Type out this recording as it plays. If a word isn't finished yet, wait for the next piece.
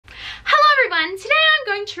everyone! Today I'm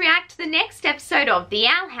going to react to the next episode of The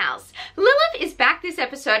Owl House. Lilith is back this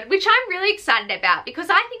episode, which I'm really excited about because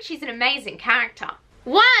I think she's an amazing character.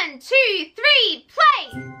 1, 2, 3,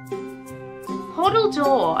 play! Portal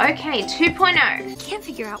door, okay, 2.0. Can't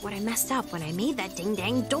figure out what I messed up when I made that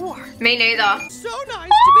ding-dang door. Me neither. So nice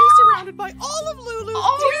to be surrounded by all of Lulu's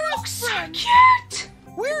dearest friends. So cute!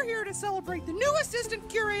 We're here to celebrate the new assistant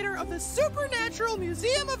curator of the Supernatural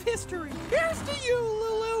Museum of History. Here's to you,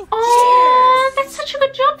 Lulu. Oh, Cheers. that's such a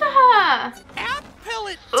good job for her.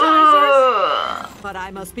 Appellitizers. But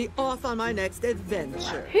I must be off on my next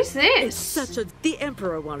adventure. Who's this? The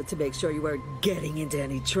Emperor wanted to make sure you weren't getting into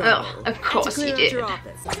any trouble. Oh, of course he Clear out did. your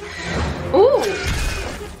office. Ooh.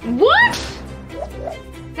 What?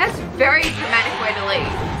 That's a very dramatic way to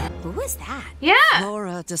leave. Who is that? Yeah.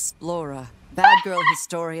 Flora Desplora, bad girl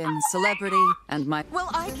historian, celebrity, and my... Well,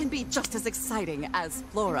 I can be just as exciting as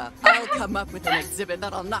Flora. I'll come up with an exhibit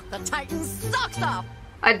that'll knock the Titans' socks off!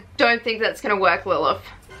 I don't think that's gonna work, Lilith.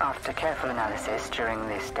 After careful analysis during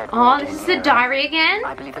this dead Oh, this is the diary again?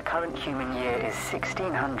 I believe the current human year is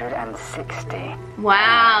 1660.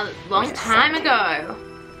 Wow, long time ago.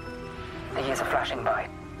 The years are flashing by.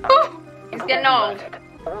 Oh, he's getting old.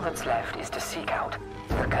 All that's left is to seek out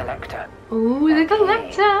the collector. Ooh, the Will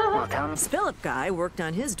collector. tell me. This Philip guy worked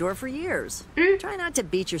on his door for years. Try not to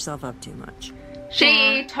beat yourself up too much.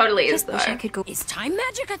 She totally is, Just wish I though. could go. Is time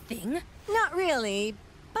magic a thing? Not really,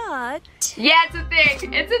 but... Yeah, it's a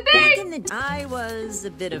thing. It's a Back thing. in the I was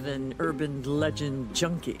a bit of an urban legend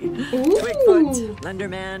junkie. Ooh. Twigfoot,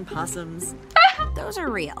 Slenderman, possums. Those are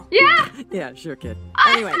real. Yeah. Yeah, sure, kid.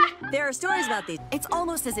 Anyway, there are stories about these. It's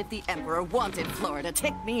almost as if the Emperor wanted Flora to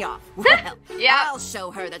tick me off. Well, Yeah. I'll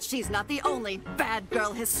show her that she's not the only bad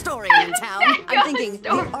girl historian in town. Bad girl I'm thinking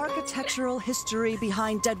historian. the architectural history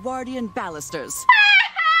behind Deadwardian balusters.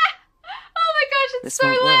 Oh my gosh, it's This so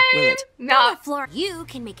won't lame. work, will it? No. Flora, you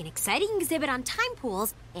can make an exciting exhibit on time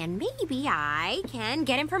pools, and maybe I can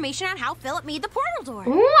get information on how Philip made the portal door.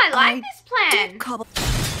 Ooh, I like this plan. Cobble.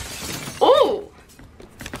 Ooh.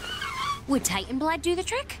 Would Titan blood do the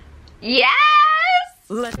trick? Yes.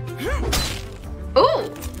 Let Ooh.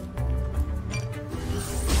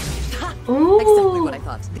 Exactly Ooh. what I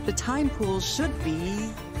thought. The time pool should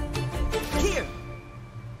be here.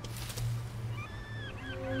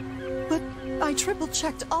 But I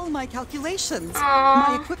triple-checked all my calculations.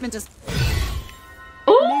 My equipment is...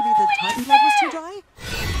 Ooh, Maybe the what Titan is blood was too that? dry?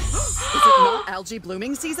 Is it not algae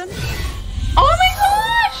blooming season? Oh my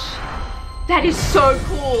gosh! That is so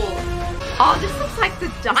cool. Oh, this looks like the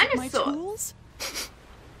Is it my dinosaur. tools?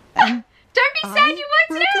 Don't be sad you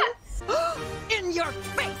worked it out. In your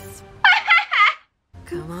face!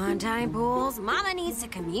 Come on, time pools. Mama needs to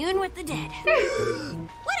commune with the dead.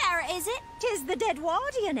 What era is it? 'Tis the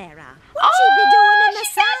Deadwardian era. Oh, What'd she be doing in the she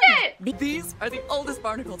sun? found it. These are the oldest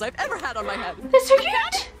barnacles I've ever had on my head. They're so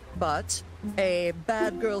cute. But a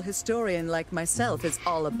bad girl historian like myself is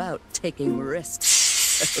all about taking risks.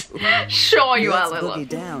 Sure you are, Let's boogie Lilith.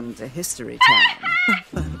 down to History Town.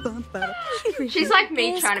 She's like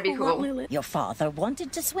me trying to be cool. Your father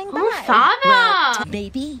wanted to swing by. Oh, father.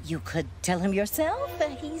 Maybe you could tell him yourself.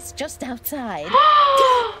 He's just outside.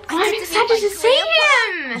 I'm excited to see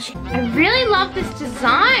him. I really love this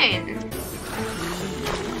design.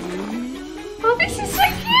 Oh, this is so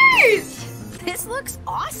cute. This looks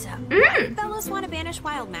awesome. Fellas want to banish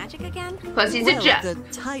wild magic again? Plus he's a Well, jet. the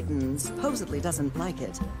Titan supposedly doesn't like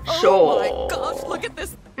it. Sure. Oh my gosh, look at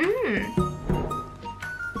this.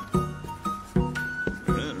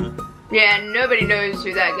 Yeah, nobody knows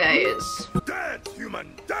who that guy is. Dance,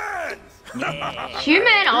 human, dance!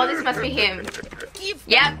 Human? Oh, this must be him.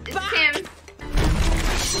 Yep, it's him.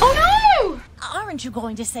 Oh Aren't you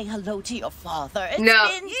going to say hello to your father? It's No.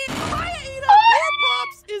 been... Poor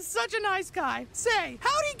Pops is such a nice guy. Say,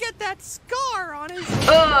 how'd he get that scar on his... no!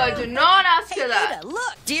 Oh, do not ask her that. Ada,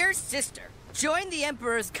 look! Dear sister, join the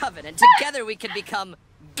Emperor's Covenant. Together we can become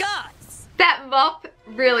gods. That mop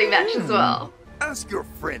really matches well. Ask your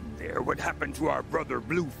friend there what happened to our brother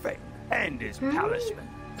Bluefang and his talisman.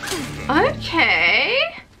 Okay.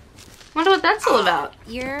 Wonder what that's all about.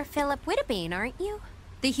 You're Philip Whittabane, aren't you?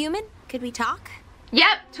 The human? Could we talk?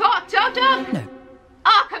 Yep, talk. No.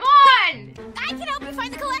 Oh, come on! I can help you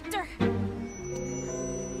find the collector.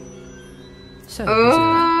 So,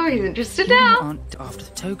 Oh, he's interested you now. aren't after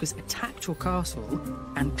the Togas attacked your castle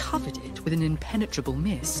and covered it with an impenetrable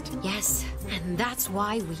mist. Yes, and that's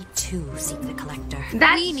why we too seek the collector.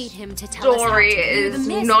 That we need him to tell us how to story clear the is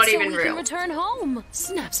mist not so even we real. can return home.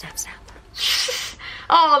 Snap, snap, snap.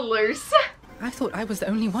 Oh, loose. I thought I was the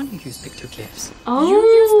only one who used pictoglyphs. Oh. You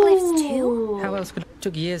use glyphs too? How else could I?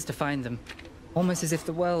 Took years to find them. Almost as if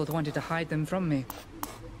the world wanted to hide them from me.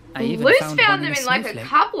 I even Luce found found one them a in like a snowflake.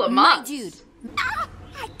 couple of months. Dude.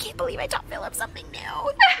 I can't believe I taught Philip something new.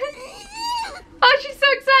 Oh, she's so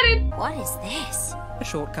excited. What is this? A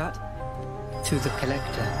shortcut to the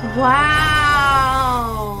collector.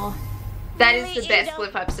 Wow. That is the best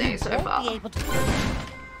flip I've seen so far.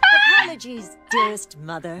 Apologies, dearest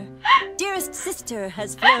mother. Dearest sister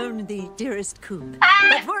has flown the dearest coop.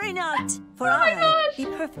 But worry not, for be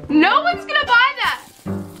perfect. No one's gonna buy that.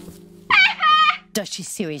 Does she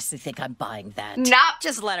seriously think I'm buying that? Nope.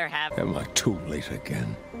 Just let her have it. Am I too late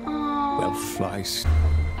again? Oh. Well, fly.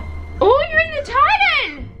 Oh, you're in the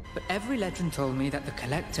Titan. But every legend told me that the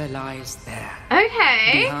collector lies there.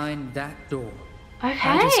 Okay. Behind that door. Okay.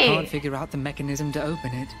 I just can't figure out the mechanism to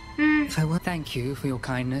open it. So well, thank you for your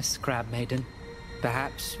kindness, Crab Maiden.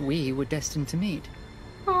 Perhaps we were destined to meet.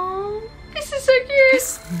 Oh, this is so cute.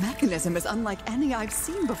 This mechanism is unlike any I've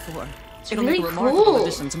seen before. It'll really make a remarkable cool.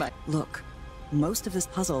 addition to my... Look, most of this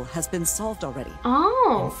puzzle has been solved already.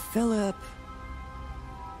 Oh. And Philip...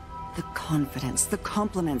 The confidence, the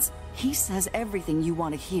compliments. He says everything you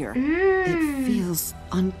want to hear. It feels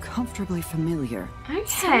uncomfortably familiar.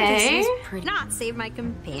 Okay. Not save my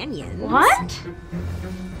companions. What?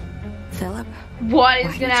 Philip? What is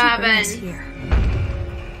why gonna did you bring us happen? here?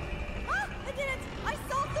 I did it! I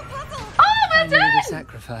solved the puzzle! Oh, I that's made a it.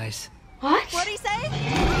 sacrifice. What? What'd he say?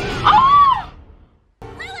 Oh!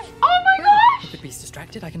 Really? Oh my gosh! If the beast's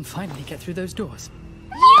distracted, I can finally get through those doors.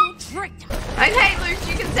 You tricked her. Okay, Luce,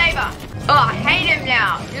 you can save her. Oh, I hate him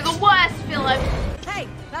now. You're the worst, Philip. Hey,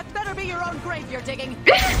 that better be your own grave you're digging.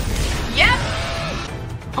 Yep.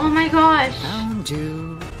 Oh my gosh. Found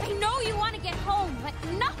you. I know you want to get home, but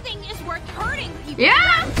nothing is worth hurting people.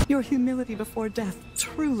 Yeah. Your humility before death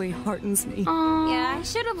truly heartens me. Yeah, I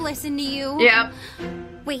should have listened to you. Yep.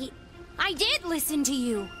 Wait, I did listen to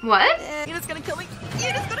you. What? You're just gonna kill me.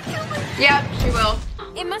 You're just gonna kill me. Yep, she will.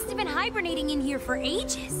 It must have been hibernating in here for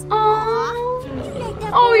ages. Oh. You like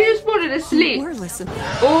that Oh, boy? he just wanted to sleep. We're listening.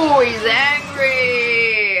 Oh, he's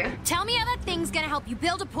angry. Tell me how that thing's gonna help you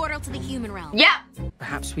build a portal to the human realm. Yep.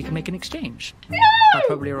 Perhaps we can make an exchange. No. I'll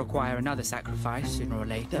probably require another sacrifice sooner or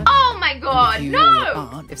later. Oh my god, You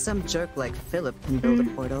no. If some jerk like Philip can build a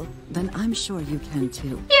portal, then I'm sure you can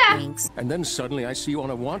too. Yeah. Thanks. And then suddenly I see you on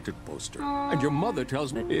a wanted poster. And your mother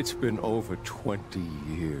tells me it's been over 20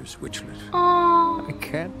 years, Witchlet. Oh, I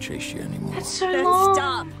can't chase you anymore. that's so long.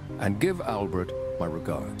 Stop. And give Albert my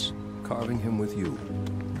regards. Carving him with you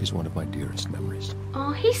is one of my dearest memories.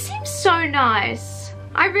 Oh, he seems so nice.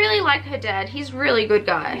 I really like her dad. He's a really good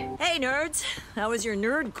guy. Hey, nerds. How was your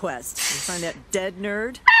nerd quest? You find that dead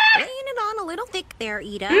nerd? Laying it on a little thick there,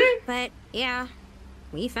 Ida. But yeah,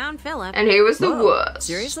 we found Philip. And he was the Whoa, worst.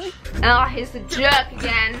 seriously? Oh, here's the jerk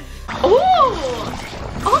again. Oh!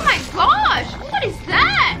 Oh my gosh! What is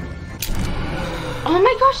that? Oh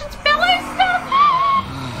my gosh, it's Bellows stuff!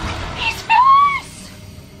 He's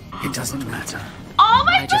Bellows! It doesn't matter. Oh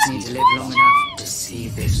my I just gosh! need to live long enough to see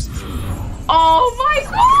this through. Oh my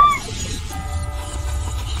gosh!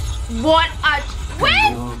 What a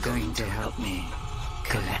twist! You're going to help me,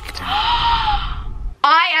 Collector.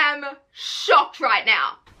 I am shocked right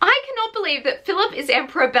now. I cannot believe that Philip is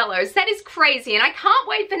Emperor Bellows. That is crazy, and I can't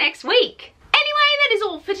wait for next week. Anyway, that is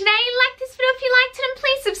all for today. Like this video if you liked it, and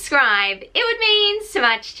please subscribe. It would mean so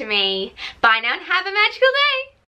much to me. Bye now and have a magical day.